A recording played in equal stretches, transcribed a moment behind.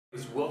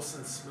Is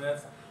Wilson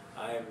Smith.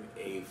 I'm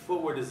a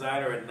footwear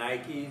designer at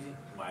Nike.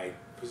 My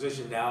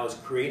position now is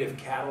creative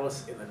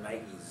catalyst in the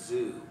Nike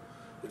Zoo,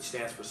 which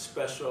stands for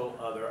Special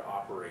Other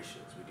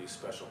Operations. We do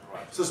special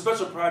projects. So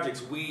special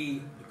projects,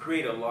 we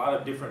create a lot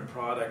of different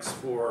products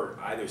for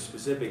either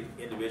specific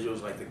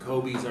individuals, like the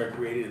Kobe's are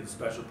created in the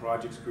special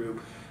projects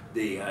group.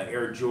 The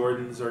Air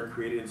Jordans are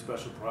created in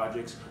special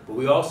projects, but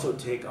we also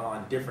take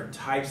on different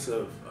types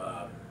of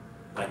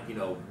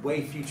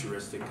way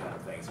futuristic kind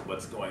of things,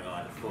 what's going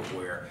on in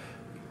footwear,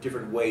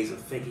 different ways of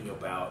thinking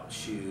about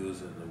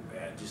shoes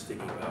and just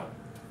thinking about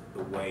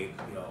the way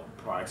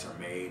products are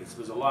made.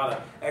 There's a lot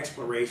of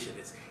exploration.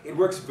 It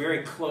works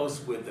very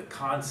close with the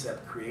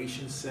Concept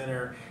Creation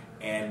Center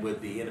and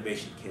with the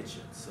Innovation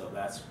Kitchen. So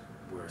that's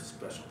where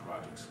Special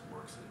Projects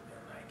works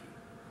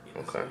at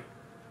Nike. Okay.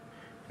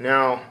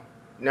 Now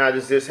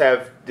does this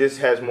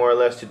has more or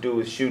less to do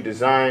with shoe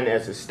design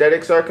as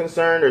aesthetics are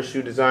concerned, or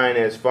shoe design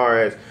as far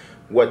as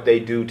what they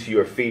do to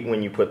your feet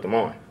when you put them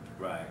on?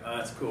 Right.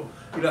 That's cool.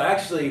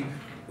 Actually,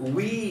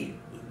 we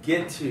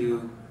get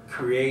to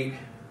create.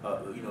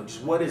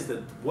 Just what is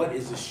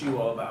the shoe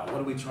all about?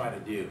 What are we trying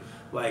to do?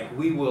 Like,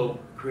 we will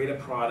create a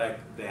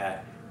product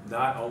that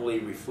not only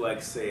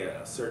reflects, say,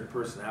 a certain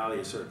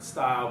personality, a certain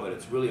style, but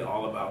it's really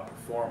all about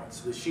performance.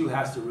 So the shoe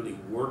has to really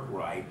work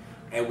right,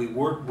 and we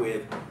work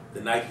with the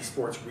Nike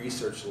Sports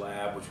Research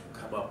Lab, which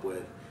will come up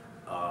with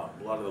a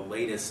lot of the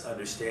latest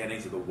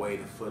understandings of the way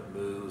the foot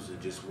moves and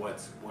just what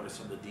are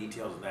some of the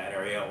details in that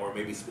area, or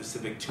maybe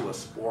specific to a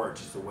sport,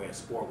 just the way a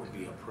sport would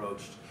be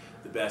approached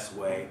the best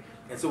way.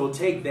 And so we'll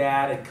take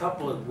that and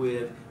couple it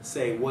with,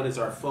 say, what is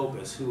our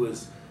focus?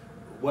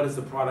 What is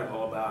the product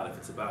all about? If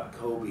it's about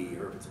Kobe,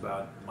 or if it's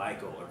about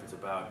Michael, or if it's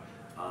about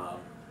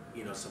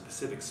some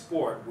specific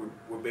sport,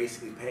 we're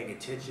basically paying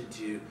attention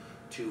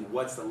to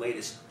what's the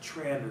latest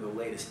trend or the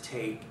latest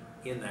take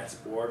in that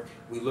sport.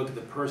 We look at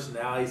the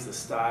personalities, the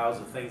styles,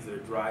 the things that are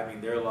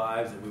driving their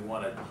lives, and we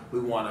want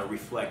to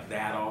reflect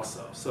that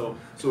also. So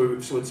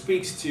it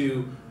speaks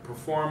to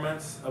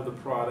performance of the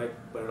product,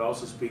 but it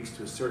also speaks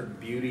to a certain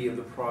beauty of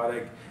the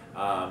product.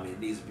 It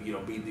needs to be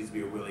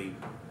a really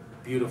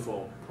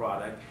beautiful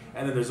product.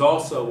 And then there's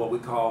also what we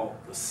call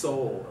the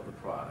soul of the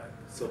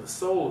product. So the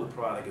soul of the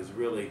product is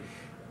really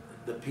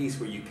the piece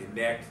where you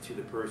connect to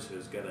the person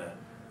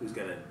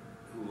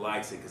who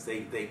likes it, because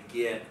they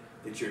get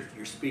that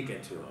you're speaking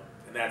to them,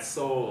 and that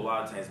soul a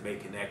lot of times may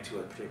connect to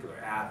a particular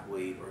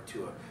athlete or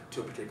to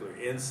a particular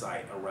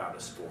insight around a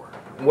sport.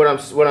 What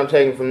I'm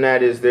taking from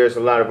that is there's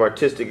a lot of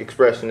artistic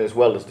expression as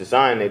well as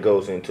design that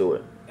goes into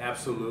it.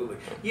 Absolutely.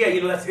 Yeah,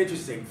 that's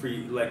interesting for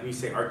you. Like we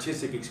say,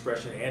 artistic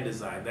expression and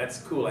design.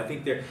 That's cool. I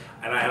think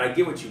and I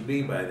get what you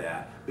mean by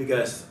that,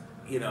 because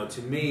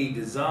to me,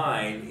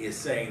 design is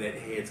saying that,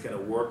 hey, it's going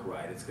to work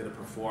right, it's going to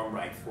perform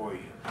right for you.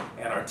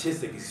 And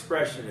artistic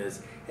expression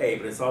is, hey,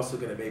 but it's also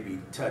going to maybe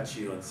touch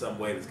you in some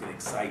way that's going to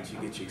excite you,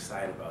 get you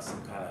excited about some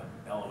kind of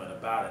element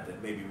about it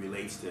that maybe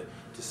relates to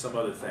some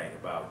other thing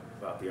about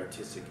the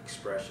artistic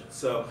expression.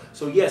 So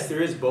yes,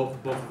 there is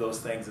both of those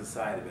things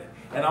inside of it.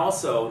 And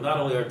also, not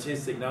only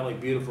artistic, not only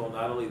beautiful,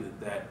 not only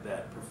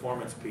that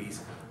performance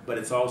piece, but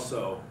it's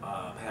also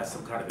has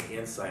some kind of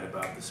insight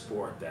about the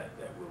sport that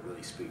will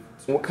really speak.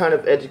 What kind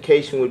of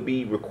education would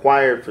be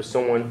required for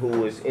someone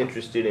who is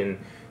interested in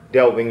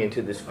delving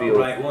into this field?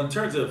 All right. Well, in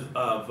terms of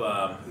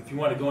if you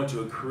want to go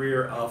into a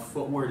career of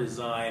footwear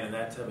design and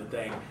that type of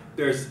thing,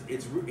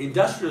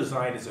 industrial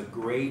design is a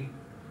great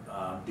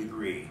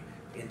degree.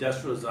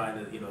 Industrial design,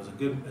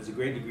 is a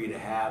great degree to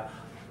have.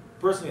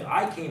 Personally,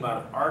 I came out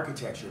of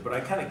architecture, but I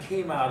kind of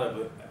came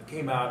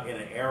out in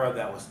an era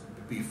that was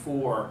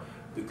before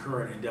the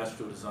current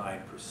industrial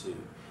design pursuit.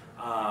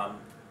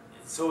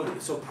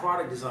 So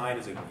product design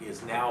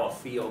is now a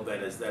field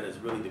that is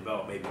really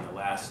developed maybe in the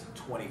last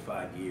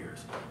 25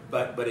 years.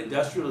 But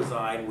industrial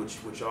design,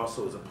 which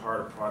also is a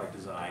part of product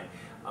design,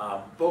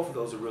 both of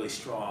those are really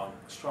strong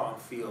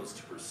fields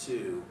to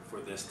pursue for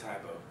this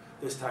type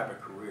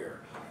of career.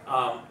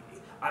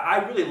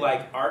 I really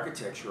like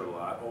architecture a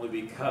lot, only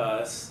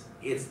because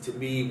it's, to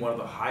me, one of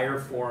the higher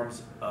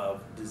forms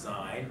of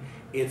design.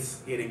 It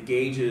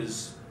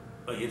engages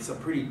in some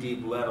pretty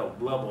deep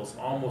levels,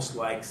 almost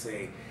like,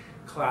 say,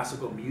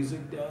 classical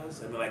music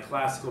does. I mean, like,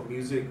 classical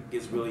music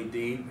gets really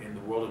deep in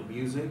the world of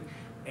music,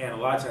 and a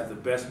lot of times the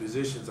best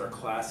musicians are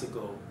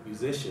classical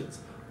musicians,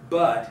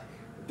 but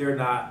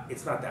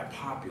it's not that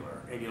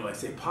popular. And like,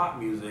 say, pop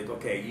music,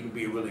 okay, you can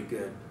be a really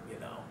good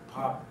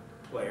pop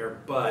player,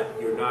 but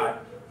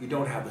you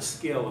don't have the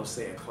skill of,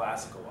 say, a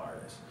classical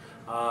artist.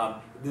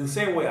 In the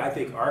same way, I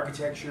think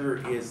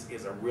architecture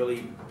is a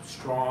really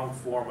strong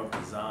form of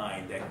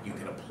design that you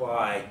can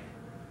apply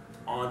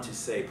onto,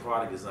 say,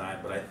 product design,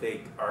 but I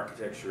think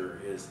architecture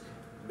is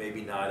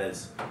maybe not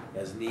as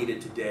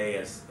needed today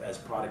as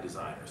product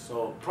designers.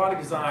 So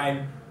product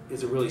design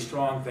is a really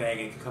strong thing.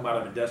 It can come out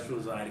of industrial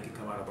design, it can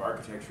come out of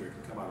architecture, it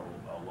can come out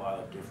of a lot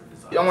of different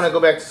designs. I want to go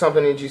back to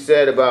something that you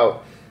said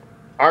about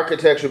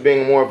architecture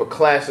being more of a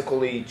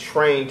classically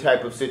trained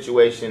type of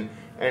situation,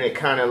 and it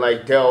kind of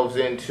like delves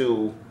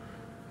into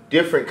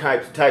different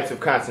types of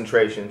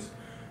concentrations.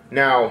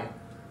 Now,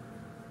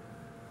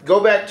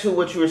 go back to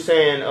what you were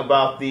saying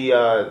about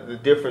the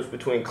difference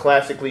between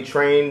classically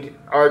trained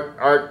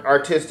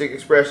artistic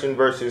expression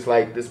versus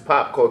like this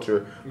pop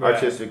culture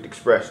artistic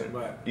expression.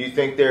 Right. Do you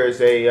think there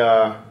is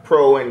a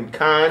pro and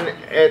con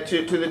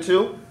to the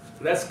two?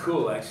 That's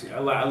cool, actually. I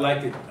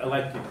like it. I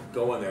like you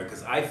going there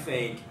because I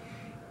think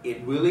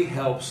it really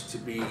helps to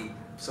be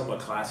somewhat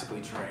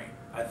classically trained.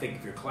 I think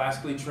if you're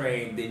classically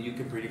trained, then you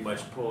can pretty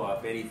much pull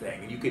off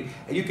anything, and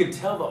you can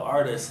tell the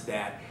artists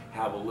that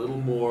have a little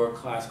more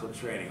classical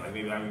training. Like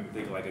maybe I'm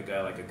thinking like a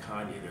guy like a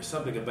Kanye. There's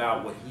something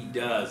about what he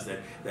does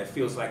that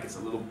feels like it's a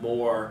little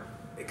more.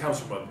 It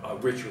comes from a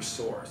richer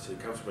source. It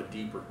comes from a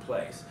deeper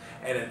place,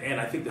 and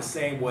I think the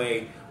same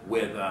way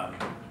with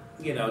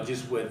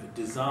just with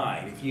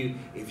design.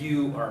 If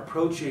you are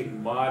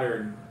approaching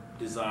modern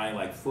design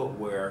like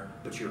footwear,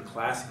 but you're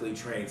classically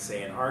trained,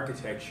 say in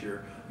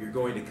architecture, you're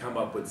going to come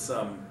up with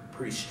some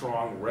pretty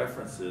strong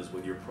references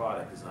with your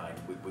product design,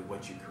 with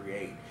what you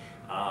create.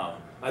 I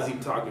was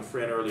even talking to a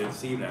friend earlier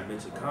this evening, I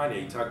mentioned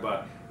Kanye, you talk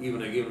about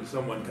even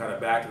someone kind of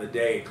back in the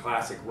day,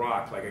 classic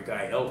rock, like a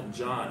guy, Elton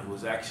John,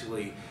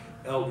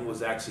 Elton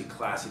was actually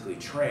classically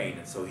trained,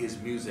 and so his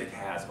music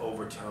has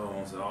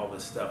overtones and all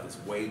this stuff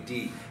that's way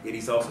deep. Yet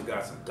he's also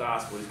got some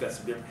gospel, he's got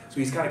some different, so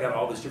he's kind of got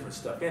all this different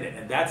stuff in it,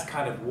 and that's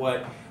kind of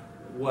what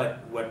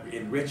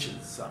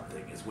enriches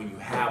something, is when you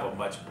have a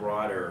much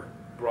broader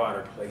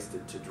place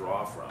to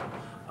draw from.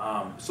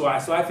 So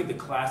I think the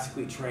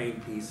classically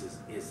trained piece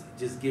is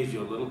just gives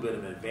you a little bit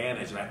of an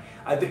advantage, and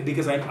I think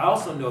because I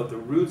also know the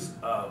roots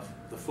of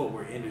the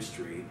footwear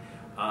industry,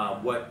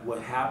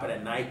 what happened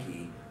at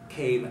Nike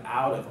came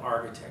out of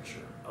architecture.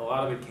 A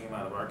lot of it came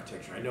out of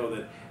architecture. I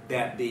know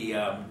that the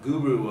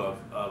guru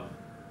of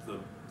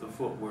the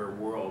footwear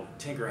world,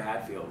 Tinker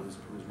Hatfield,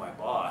 who's my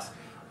boss,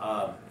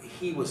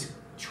 he was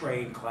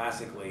trained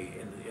classically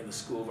in the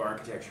School of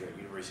Architecture at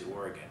University of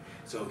Oregon.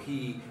 So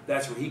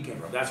that's where he came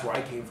from. That's where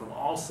I came from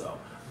also.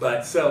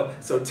 But so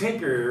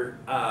Tinker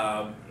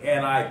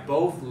and I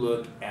both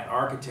look at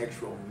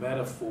architectural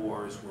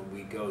metaphors when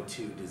we go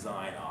to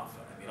design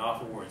often. I mean,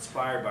 often we're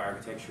inspired by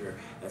architecture,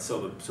 and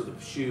so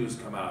the shoes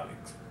come out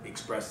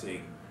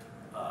expressing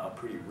a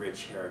pretty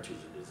rich heritage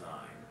of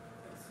design.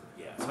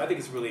 So I think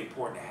it's really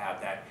important to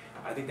have that.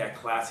 I think that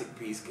classic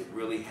piece could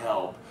really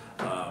help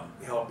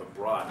and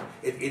broaden.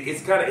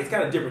 It's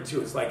kind of different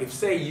too. It's like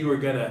if you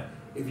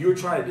were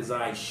trying to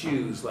design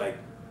shoes, like,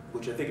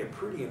 which I think are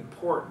pretty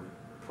important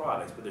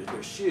products, but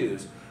they're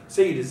shoes.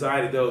 Say you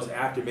designed those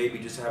after maybe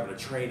just having a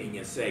training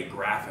in, say,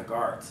 graphic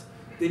arts,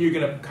 then you're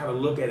going to kind of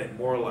look at it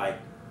more like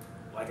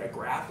a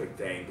graphic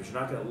thing, but you're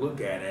not going to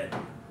look at it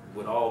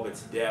with all of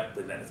its depth,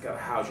 and then it's got to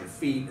house your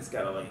feet, and it's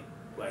got to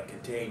like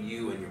contain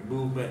you and your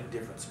movement in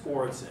different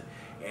sports,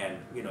 and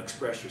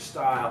express your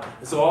style,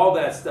 and so all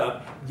that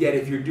stuff. Yet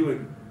if you're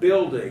doing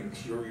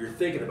buildings, you're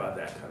thinking about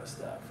that kind of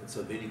stuff, and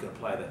so then you can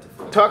apply that to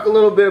footwear. Talk a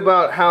little bit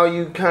about how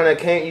you kind of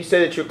came. You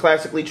said that you're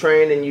classically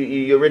trained, and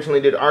you originally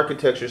did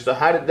architecture. So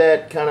how did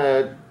that kind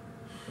of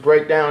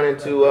break down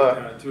into?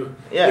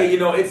 Yeah,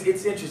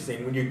 it's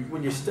interesting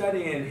when you're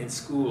studying in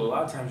school. A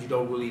lot of times you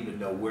don't really even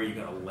know where you're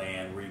going to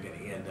land, where you're going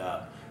to end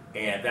up.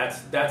 And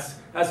that's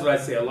what I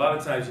say. A lot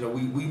of times,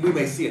 we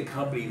may see a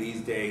company these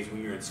days when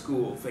you're in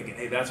school thinking,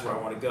 hey, that's where I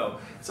want to go.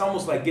 It's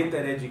almost like get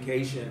that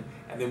education,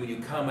 and then when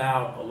you come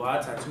out, a lot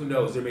of times, who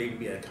knows, there may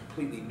be a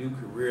completely new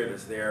career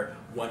that's there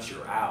once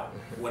you're out.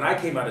 When I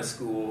came out of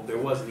school, there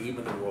wasn't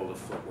even the world of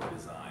footwear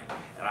design.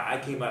 And I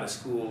came out of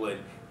school in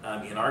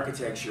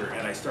architecture,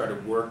 and I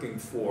started working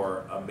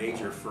for a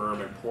major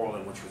firm in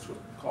Portland, which was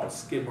called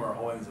Skidmore,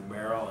 Owings &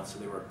 Merrill, and so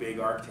they were a big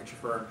architecture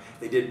firm.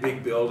 They did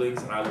big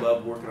buildings, and I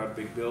loved working on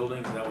big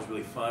buildings, and that was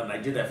really fun. And I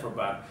did that for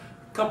about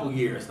a couple of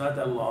years, not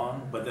that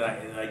long, but then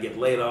I get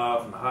laid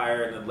off and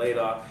hired and then laid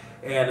off.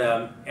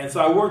 And so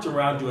I worked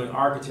around doing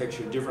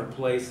architecture in different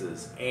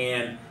places,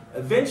 and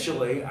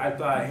eventually I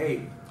thought,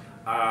 hey,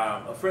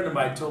 a friend of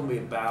mine told me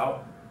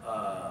about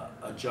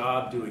a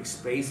job doing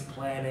space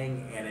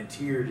planning and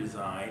interior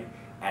design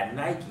at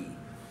Nike.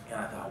 And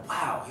I thought,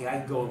 wow, hey, I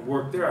could go and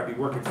work there. I'd be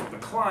working for the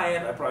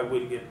client. I probably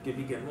wouldn't be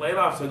getting laid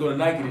off. So I go to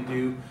Nike to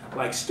do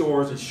like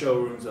stores and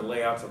showrooms and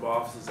layouts of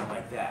offices and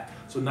like that.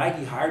 So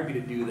Nike hired me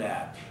to do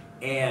that.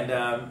 And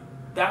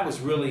that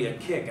was really a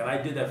kick. And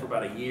I did that for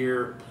about a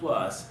year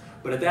plus.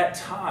 But at that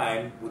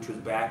time, which was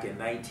back in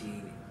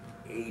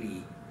 1983,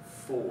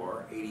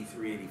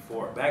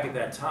 84, back at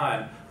that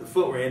time, the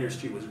footwear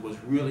industry was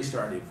really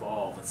starting to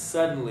evolve. And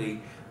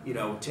suddenly,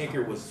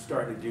 Tinker was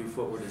starting to do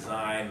footwear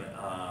design.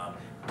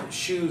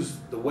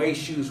 The way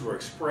shoes were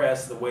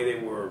expressed, the way they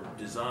were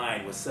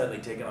designed was suddenly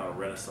taking on a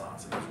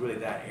renaissance. And it was really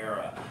that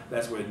era.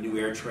 That's where the new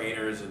Air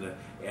Trainers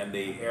and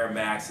the Air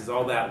Maxes,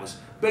 all that was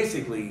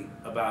basically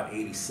about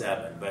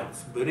 87. But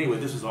anyway,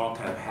 this was all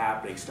kind of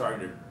happening, starting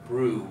to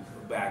brew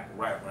back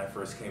right when I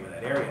first came in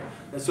that area.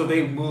 And so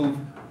we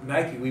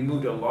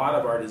moved a lot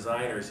of our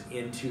designers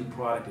into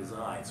product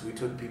design. So we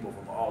took people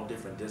from all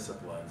different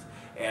disciplines.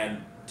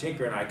 And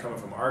Tinker and I, coming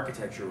from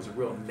architecture, was a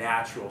real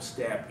natural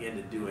step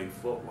into doing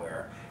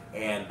footwear.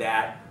 And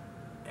that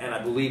and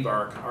I believe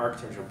our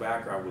architectural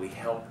background really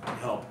help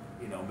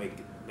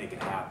make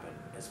it happen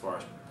as far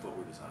as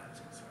footwear design is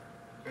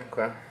concerned.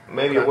 Okay.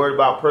 Maybe a word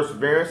about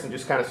perseverance and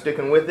just kind of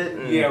sticking with it.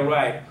 And yeah,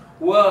 right.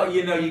 Well,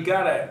 you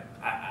gotta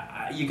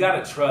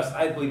trust.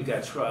 I believe you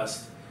gotta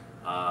trust.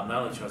 Not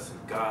only trust in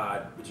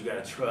God, but you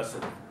gotta trust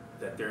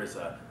that there is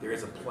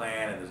a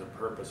plan and there's a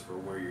purpose for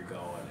where you're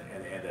going,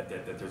 and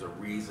that there's a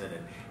reason,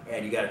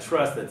 and you gotta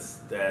trust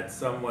that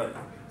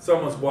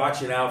someone's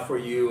watching out for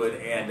you,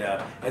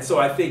 and so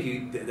I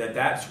think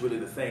that's really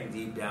the thing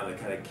deep down that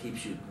kind of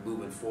keeps you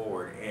moving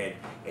forward, and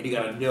you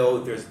gotta know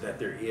that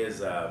there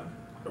is a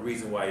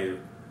reason why you've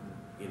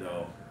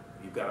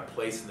got a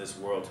place in this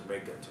world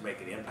to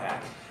make an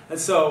impact. And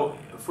so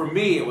for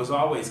me, it was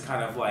always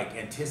kind of like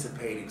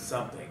anticipating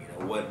something.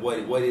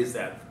 What is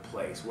that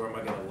place? Where am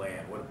I going to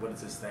land? What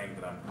is this thing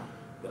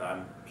that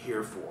I'm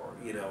here for?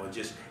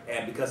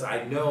 And because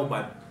I know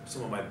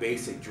some of my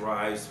basic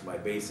drives, my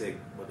basic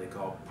what they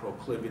call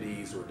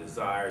proclivities or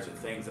desires or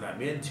things that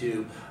I'm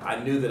into, I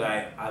knew that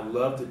I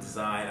love to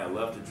design, I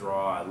love to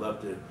draw, I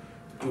love to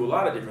do a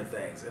lot of different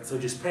things, and so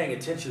just paying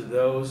attention to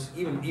those,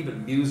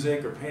 even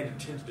music, or paying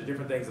attention to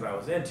different things that I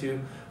was into,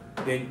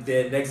 then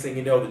next thing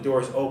you know, the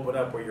doors open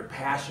up where your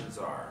passions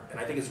are, and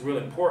I think it's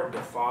really important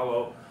to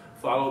follow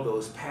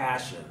those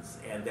passions,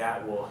 and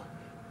that will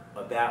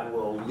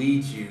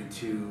lead you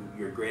to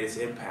your greatest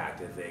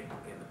impact, I think,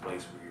 in the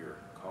place where you're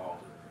called,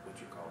 what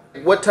you're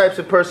called. What types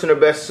of person are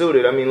best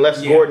suited? I mean,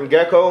 less Gordon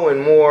Gekko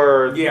and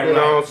more,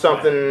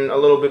 something a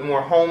little bit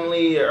more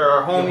homely,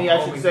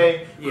 I should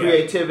say,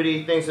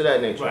 creativity, things of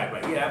that nature.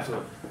 Right, yeah,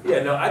 absolutely.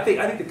 Yeah, no, I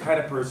think the kind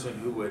of person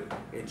who would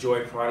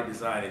enjoy product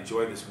design,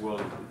 enjoy this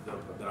world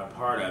that I'm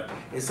part of,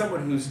 is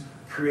someone who's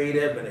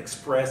creative and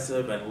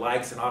expressive and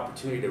likes an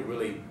opportunity to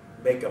really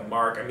make a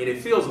mark. I mean, it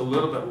feels a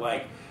little bit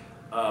like,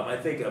 I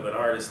think of an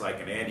artist like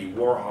an Andy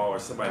Warhol or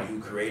somebody who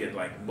created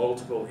like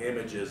multiple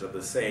images of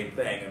the same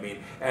thing. I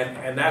mean,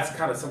 and that's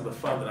kind of some of the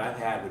fun that I've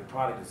had with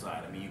product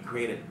design. I mean, you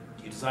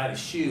design a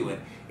shoe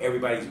and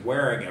everybody's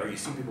wearing it, or you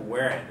see people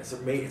wearing it.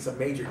 It's a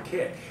major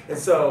kick. And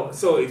so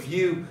if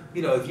you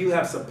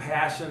have some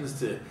passions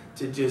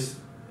to just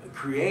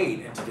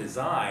create and to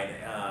design,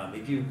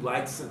 if you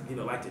like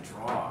to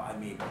draw, I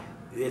mean,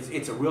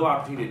 it's a real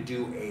opportunity to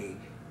do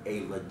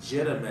a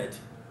legitimate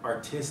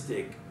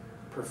artistic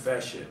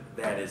profession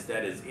that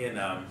is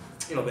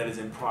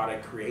in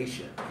product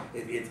creation.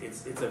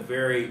 It's a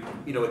very,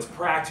 it's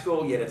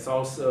practical, yet it's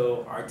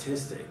also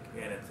artistic,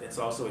 and it's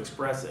also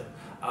expressive.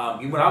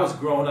 When I was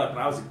growing up,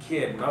 when I was a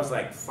kid, when I was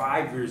like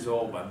 5 years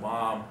old, my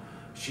mom,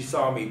 she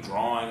saw me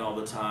drawing all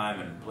the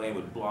time and playing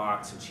with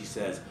blocks, and she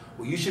says,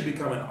 well, you should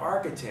become an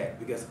architect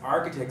because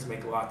architects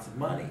make lots of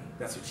money.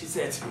 That's what she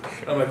said to me.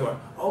 And I'm like going,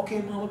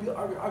 okay, Mom, I'll be an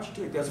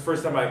architect. That's the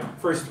first time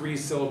first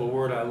 3-syllable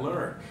word I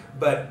learned.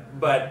 But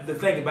the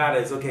thing about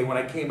it is, okay, when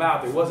I came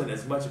out, there wasn't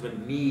as much of a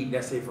need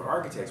necessarily for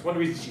architects. One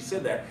reason she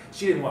said that,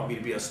 she didn't want me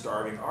to be a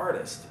starving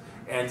artist.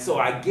 And so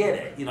I get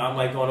it. I'm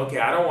like going, okay,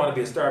 I don't want to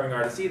be a starving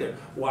artist either.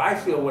 Well, I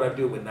feel what I'm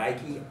doing with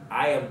Nike,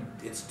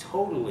 it's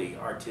totally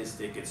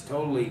artistic. It's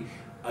totally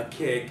a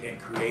kick and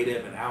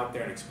creative and out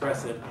there and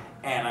expressive,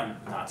 and I'm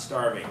not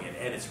starving.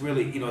 And it's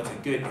really,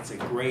 it's a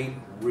great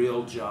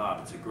real job.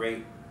 It's a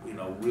great,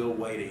 real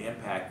way to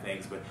impact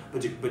things, but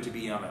to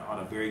be on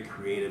a very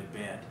creative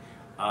bent.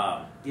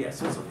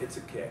 So it's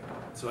a kick.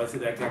 So I say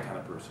that kind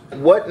of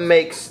person. What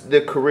makes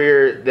the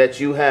career that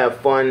you have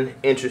fun,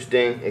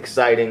 interesting,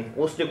 exciting?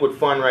 We'll stick with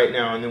fun right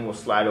now, and then we'll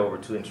slide over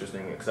to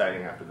interesting and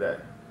exciting after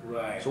that.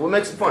 Right. So what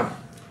makes it fun?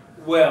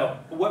 Well,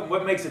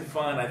 what makes it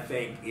fun, I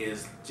think,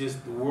 is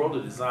just the world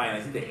of design.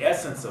 I think the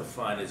essence of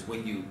fun is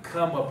when you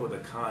come up with a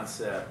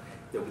concept,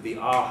 the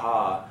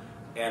aha,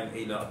 and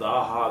the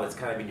aha that's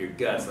kind of in your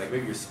guts. Like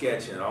maybe you're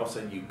sketching, and all of a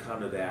sudden you come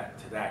to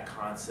that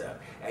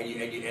concept.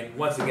 And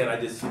once again,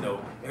 I just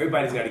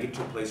everybody's got to get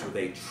to a place where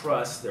they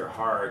trust their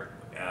heart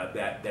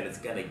that it's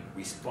going to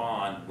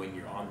respond when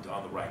you're on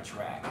the right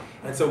track.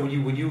 And so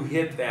when you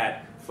hit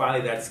that.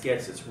 Finally, that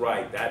sketch that's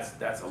right.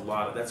 That's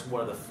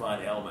one of the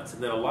fun elements.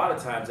 And then a lot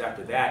of times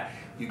after that,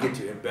 you get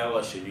to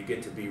embellish and you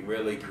get to be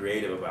really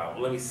creative about.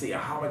 Well, let me see.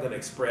 How am I going to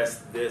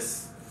express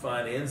this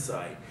fun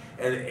insight?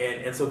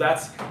 And so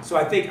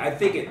I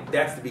think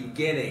that's the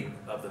beginning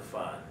of the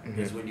fun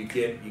is when you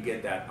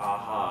get that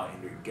aha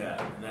in your gut,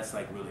 and that's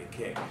like really a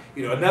kick.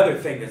 Another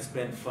thing that's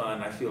been fun,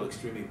 I feel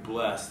extremely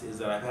blessed, is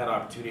that I've had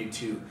opportunity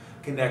to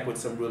connect with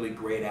some really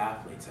great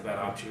athletes. I've had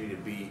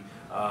opportunity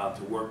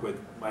to work with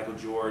Michael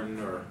Jordan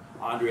or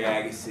Andre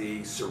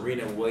Agassi,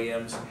 Serena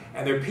Williams,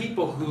 and they're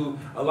people who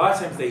a lot of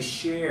times they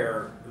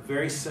share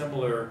very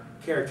similar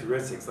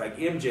characteristics. Like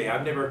MJ,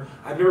 I've never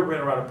been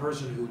around a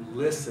person who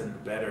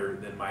listened better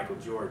than Michael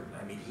Jordan.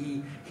 I mean,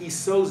 he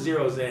so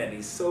zeroes in,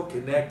 he's so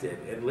connected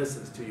and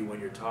listens to you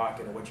when you're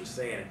talking and what you're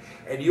saying.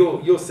 And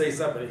you'll say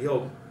something and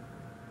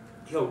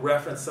he'll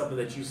reference something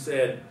that you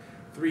said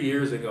 3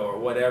 years ago or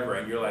whatever,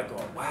 and you're like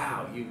going,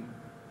 wow, you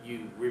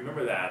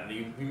remember that,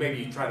 and maybe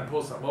you try to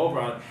pull something over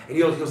on, and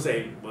he'll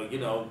say,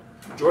 well,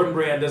 Jordan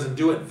Brand doesn't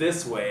do it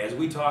this way, as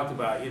we talked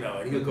about,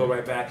 and he'll go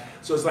right back.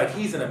 So it's like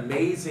he's an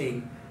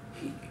amazing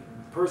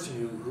person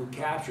who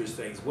captures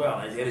things well,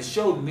 and it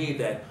showed me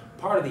that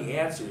part of the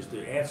answers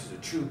to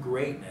true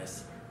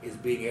greatness is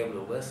being able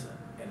to listen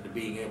and to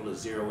being able to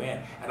zero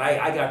in. And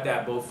I got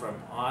that both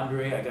from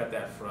Andre, I got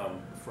that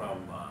from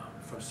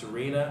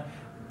Serena.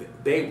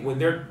 When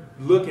they're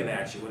looking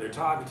at you, when they're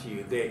talking to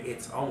you,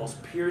 it's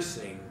almost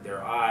piercing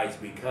their eyes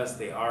because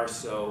they are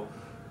so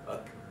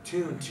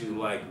attuned to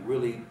like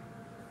really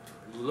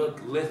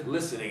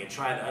listening and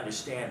trying to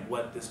understand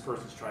what this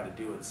person's trying to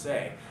do and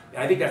say.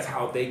 And I think that's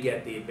how they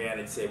get the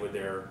advantage, say, with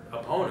their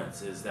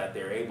opponents, is that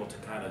they're able to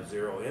kind of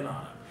zero in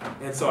on them.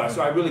 And so I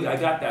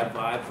got that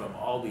vibe from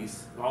all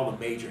the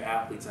major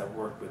athletes I've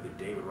worked with,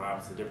 David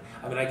Robinson.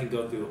 I mean, I can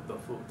go through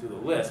the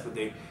list, but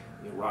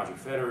Roger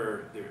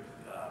Federer,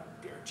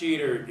 Derek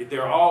Jeter, they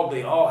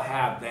all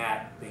have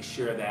that. They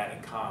share that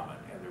in common,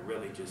 and they're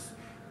really just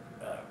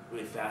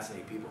really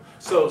fascinating people.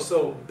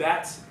 So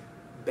that's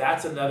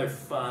another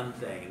fun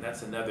thing, and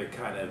that's another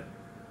kind of,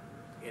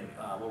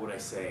 what would I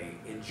say,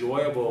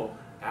 enjoyable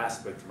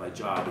aspect of my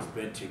job has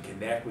been to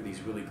connect with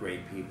these really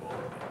great people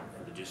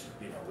and to just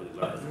really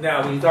learn.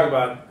 Now, when you talk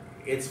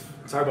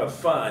about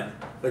fun,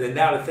 but then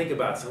now to think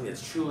about something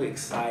that's truly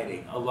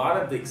exciting, a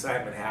lot of the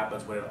excitement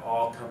happens when it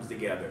all comes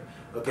together.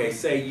 Okay,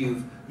 say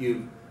you've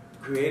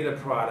created a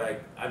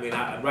product. I mean,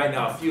 right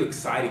now a few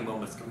exciting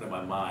moments come to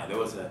my mind. There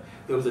was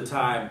a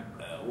time,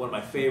 one of my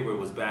favorite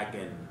was back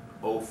in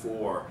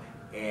 '04.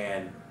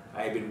 And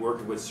I had been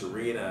working with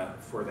Serena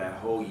for that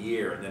whole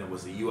year, and then it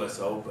was the U.S.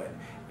 Open,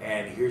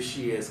 and here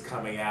she is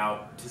coming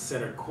out to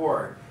center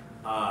court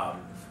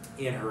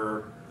in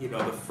her,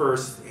 the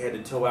first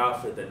head-to-toe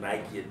outfit that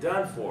Nike had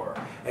done for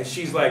her, and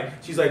she's like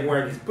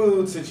wearing these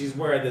boots, and she's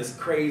wearing this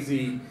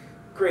crazy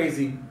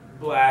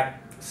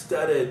black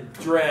studded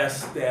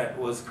dress that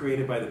was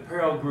created by the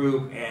apparel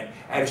group,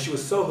 and she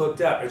was so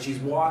hooked up, and she's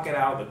walking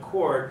out of the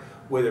court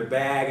with her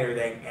bag and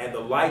everything, and the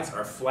lights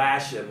are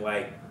flashing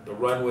like the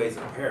runways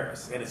in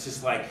Paris, and it's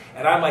just like,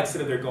 and I'm like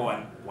sitting there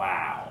going,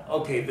 wow,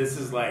 okay, this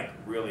is like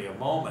really a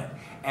moment.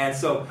 And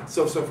so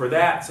for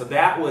that, so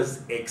that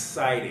was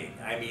exciting.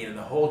 I mean, and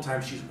the whole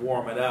time she's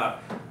warming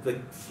up, the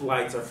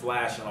lights are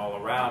flashing all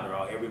around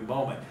her, every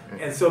moment.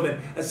 And so then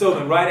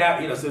right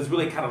out, so it's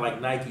really kind of like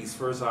Nike's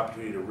first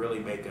opportunity to really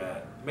make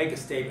a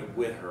statement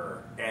with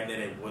her, and then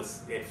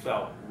it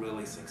felt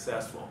really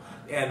successful.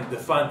 And the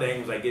fun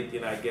thing was I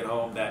get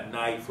home that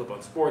night, flip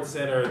on Sports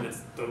Center, and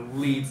it's the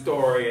lead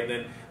story, and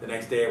then the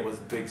next day it was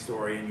a big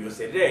story in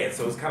USA Today. And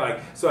so it's kind of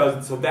like,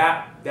 so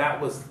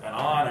that was an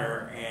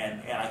honor,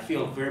 and I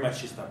feel very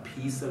much just a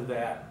piece of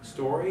that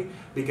story,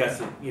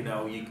 because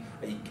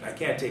I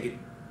can't take it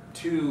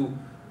too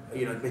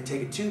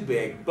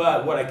big,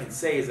 but what I can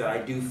say is that I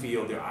do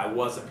feel that I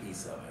was a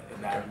piece of it,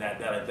 and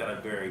that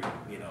I'm very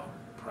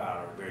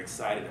proud or very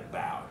excited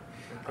about.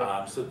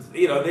 So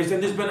there's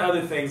been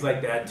other things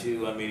like that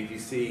too. I mean, if you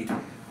see,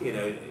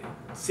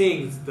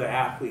 seeing the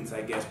athletes,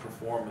 I guess,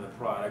 perform in the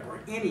product, or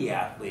any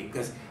athlete,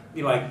 because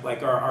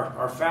like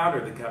our founder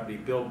of the company,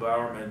 Bill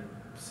Bowerman,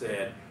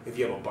 said, if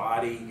you have a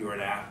body, you're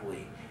an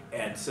athlete.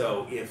 And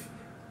so if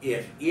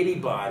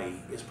anybody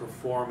is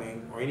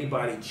performing or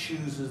anybody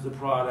chooses the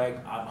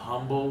product, I'm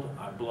humbled,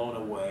 I'm blown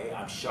away,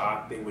 I'm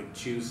shocked they would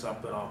choose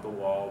something off the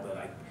wall that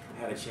I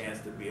had a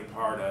chance to be a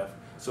part of.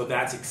 So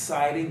that's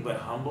exciting but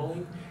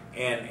humbling,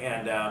 and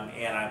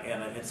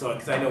so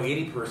because I know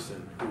any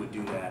person who would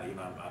do that,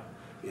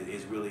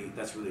 that's really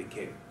a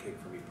kick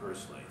for me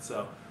personally.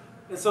 So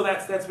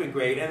that's been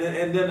great.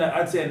 And then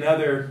I'd say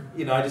another,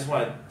 I just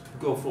want to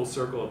go full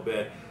circle a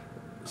bit.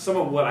 Some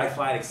of what I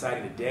find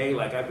exciting today,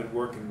 like I've been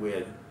working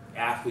with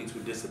athletes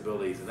with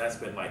disabilities, and that's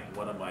been like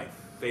one of my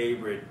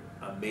favorite,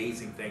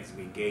 amazing things to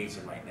be engaged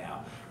in right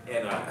now.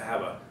 And I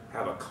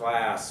have a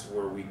class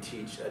where we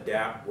teach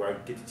where I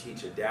get to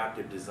teach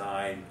adaptive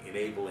design,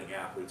 enabling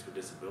athletes with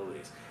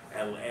disabilities.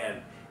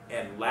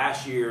 And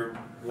last year,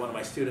 one of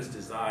my students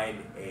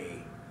designed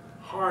a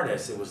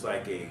harness. It was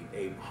like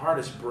a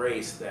harness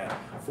brace that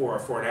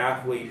for an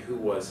athlete who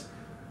was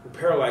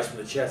paralyzed from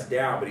the chest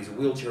down, but he's a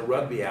wheelchair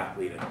rugby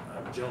athlete,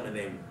 a gentleman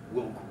named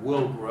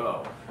Will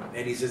Grow,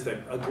 and he's just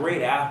a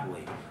great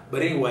athlete.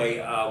 But anyway,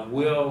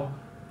 Will,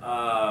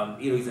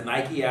 he's a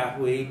Nike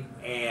athlete,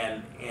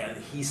 and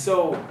he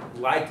so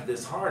liked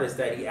this harness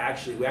that we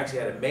actually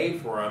had it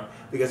made for him,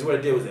 because what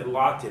it did was it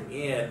locked him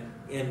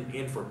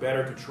in for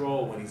better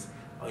control when he's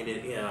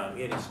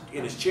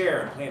in his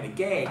chair and playing the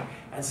game,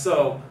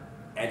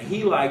 and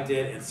he liked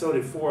it, and so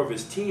did 4 of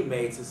his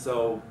teammates, and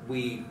so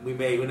we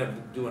ended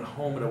up doing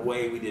home and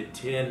away. We did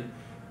 10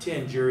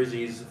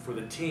 jerseys for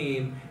the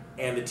team,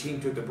 and the team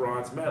took the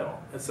bronze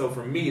medal. And so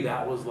for me,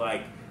 that was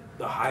like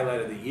the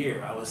highlight of the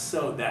year. I was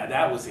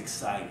that was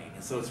exciting.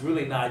 And so it's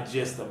really not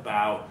just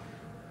about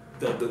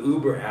the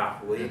uber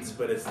athletes,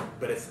 but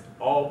it's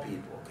all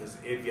people, because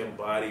if you have a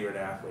body, you're an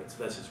athlete.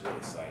 So that's just really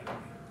exciting.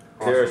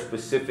 Is there a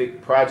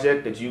specific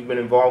project that you've been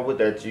involved with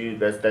that's your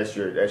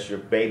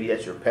baby,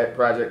 that's your pet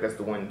project, that's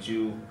the one that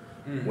you,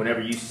 whenever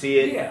you see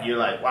it, you're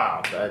like,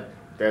 wow,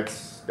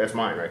 that's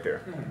mine right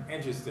there.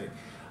 Interesting.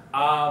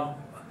 So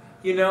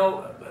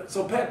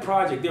pet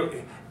project,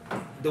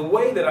 the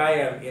way that I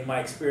am in my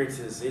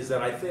experiences is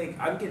that I think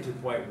I'm getting to the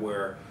point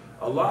where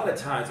a lot of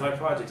times my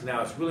projects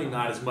now, it's really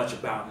not as much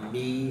about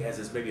me as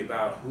it's maybe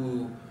about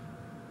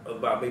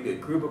maybe a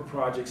group of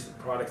products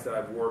that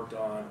I've worked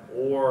on,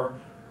 or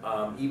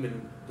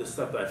even the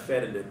stuff that I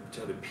fed into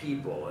to other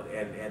people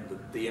and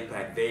the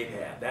impact they've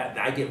had. That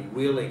I get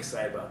really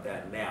excited about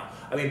that now.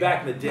 I mean,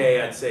 back in the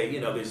day, I'd say, you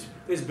know,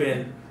 there's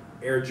been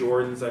Air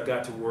Jordans I've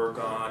got to work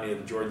on, you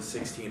know, the Jordan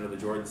 16 or the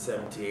Jordan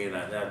 17,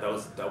 and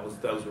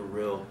those were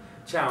real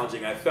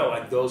challenging. I felt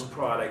like those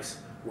products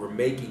were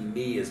making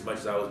me as much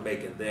as I was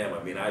making them.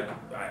 I mean,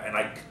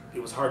 it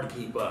was hard to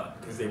keep up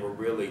because they were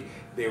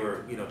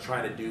you know,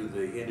 trying to do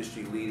the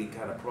industry leading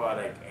kind of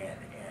product and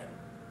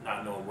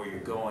not knowing where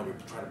you're going, you're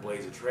trying to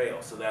blaze a trail.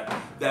 So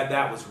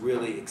that was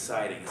really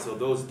exciting. So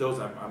those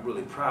I'm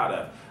really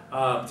proud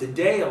of.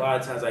 Today, a lot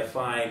of times I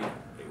find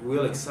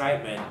real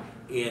excitement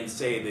in,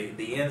 say,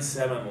 the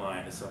N7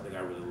 line is something I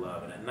really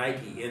love. And at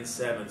Nike,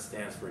 N7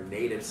 stands for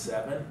Native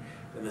 7.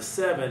 And the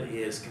 7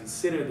 is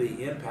consider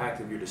the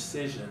impact of your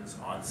decisions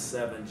on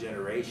 7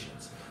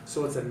 generations.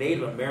 So it's a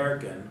Native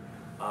American,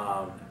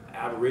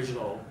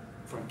 Aboriginal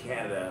from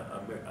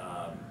Canada,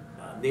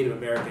 Native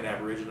American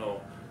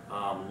Aboriginal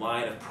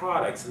line of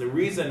products. And the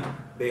reason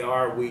they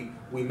are, we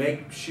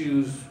make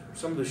shoes,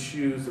 some of the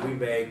shoes that we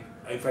make,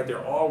 in fact,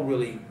 they're all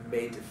really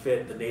made to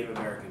fit the Native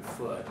American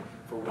foot,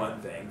 for one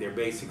thing. They're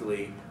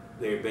basically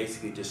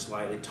just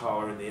slightly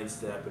taller in the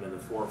instep and in the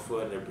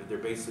forefoot. They're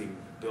basically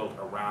built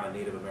around a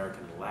Native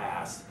American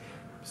last.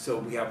 So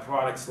we have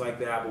products like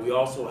that, but we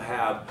also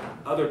have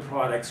other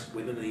products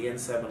within the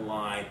N7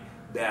 line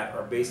that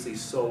are basically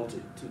sold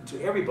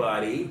to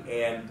everybody,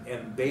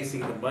 and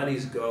basically the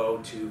monies go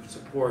to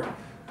support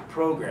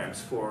programs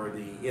for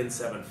the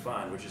N7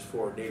 Fund, which is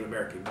for Native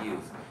American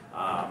youth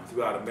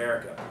throughout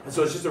America. And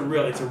so it's a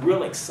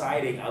real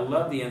exciting, I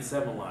love the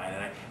N7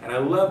 line, and I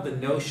love the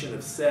notion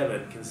of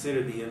 7,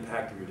 consider the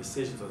impact of your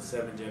decisions on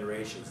 7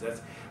 generations.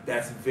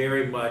 That's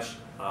very much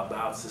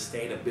about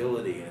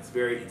sustainability, and it's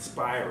very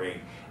inspiring.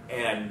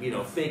 And, you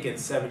know, think in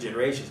 7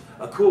 generations.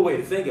 A cool way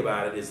to think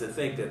about it is to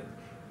think that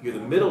you're the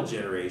middle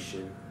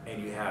generation,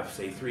 and you have,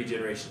 say, 3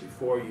 generations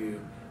before you,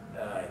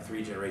 and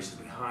 3 generations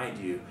behind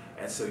you,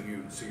 and so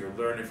you're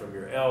learning from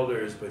your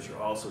elders, but you're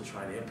also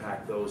trying to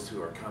impact those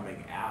who are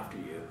coming after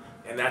you,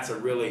 and that's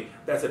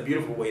a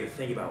beautiful way to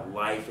think about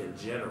life in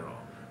general.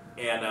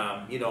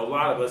 And you know, a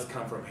lot of us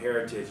come from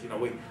heritage. You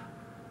know,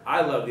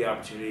 I love the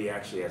opportunity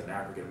actually as an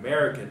African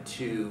American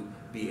to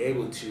be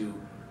able to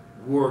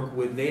work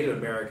with Native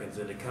Americans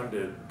and to come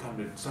to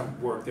some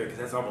work there, because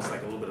that's almost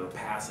like a little bit of a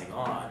passing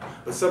on.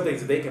 But some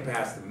things that they can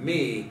pass to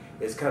me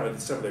is kind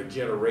of some of their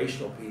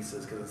generational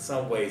pieces, because in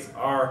some ways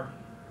our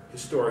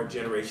historic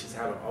generations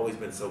haven't always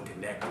been so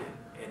connected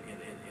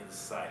in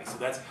society.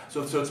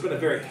 So it's been a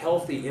very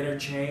healthy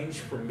interchange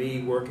for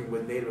me working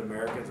with Native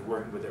Americans and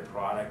working with their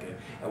product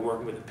and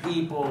working with the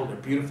people. They're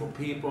beautiful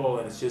people,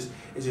 and it's just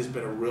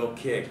been a real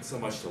kick. So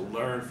much to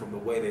learn from the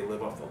way they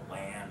live off the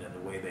land and the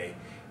way they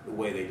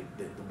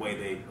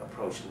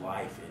approach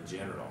life in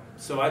general.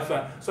 So I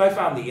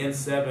found the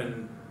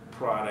N7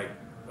 product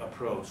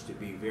approach to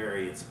be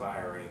very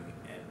inspiring,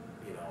 and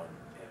you know,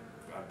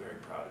 and I'm very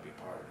proud to be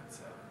part of it.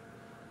 So.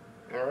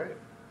 All right.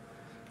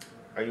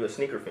 Are you a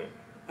sneaker fan?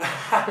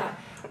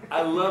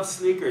 I love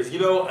sneakers. You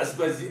know,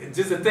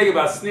 just the thing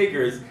about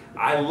sneakers,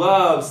 I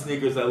love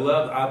sneakers.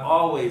 I've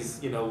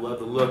always, you know, loved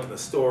the look and the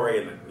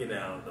story and the, you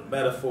know, the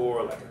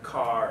metaphor, like a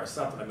car or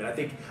something. I mean, I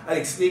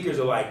think sneakers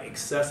are like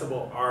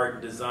accessible art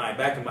and design.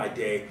 Back in my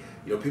day,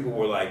 you know, people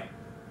were like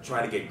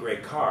trying to get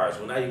great cars.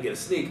 Well, now you get a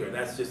sneaker, and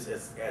that's just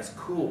as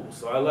cool.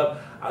 So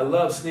I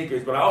love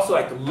sneakers, but I also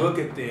like to look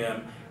at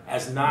them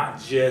as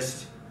not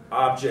just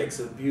objects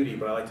of beauty,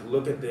 but I like to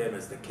look at them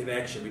as the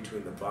connection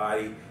between the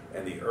body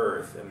and the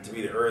earth. And to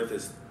me, the earth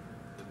is,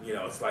 you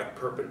know, it's like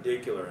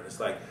perpendicular, and it's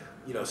like,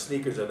 you know,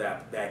 sneakers are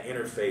that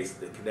interface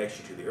that connects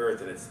you to the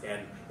earth, and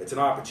it's an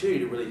opportunity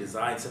to really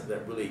design something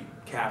that really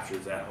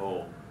captures that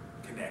whole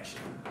connection.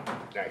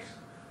 Nice.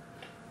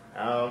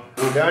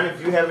 Don,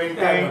 if you have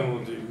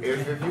anything,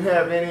 if you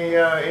have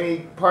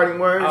any parting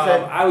words,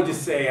 I would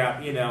just say,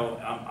 you know,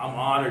 I'm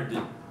honored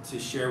to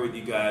share with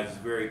you guys. It's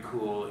very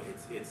cool.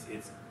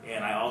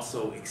 And I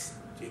also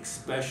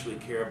especially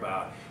care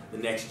about the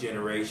next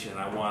generation.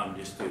 I want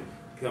them just to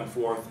come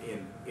forth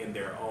in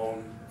their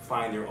own,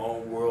 find their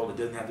own world. It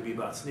doesn't have to be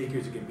about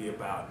sneakers. It can be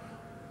about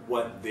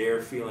what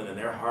they're feeling in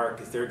their heart,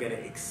 because they're going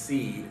to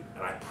exceed,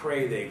 and I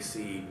pray they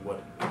exceed,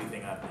 what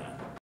anything I've done.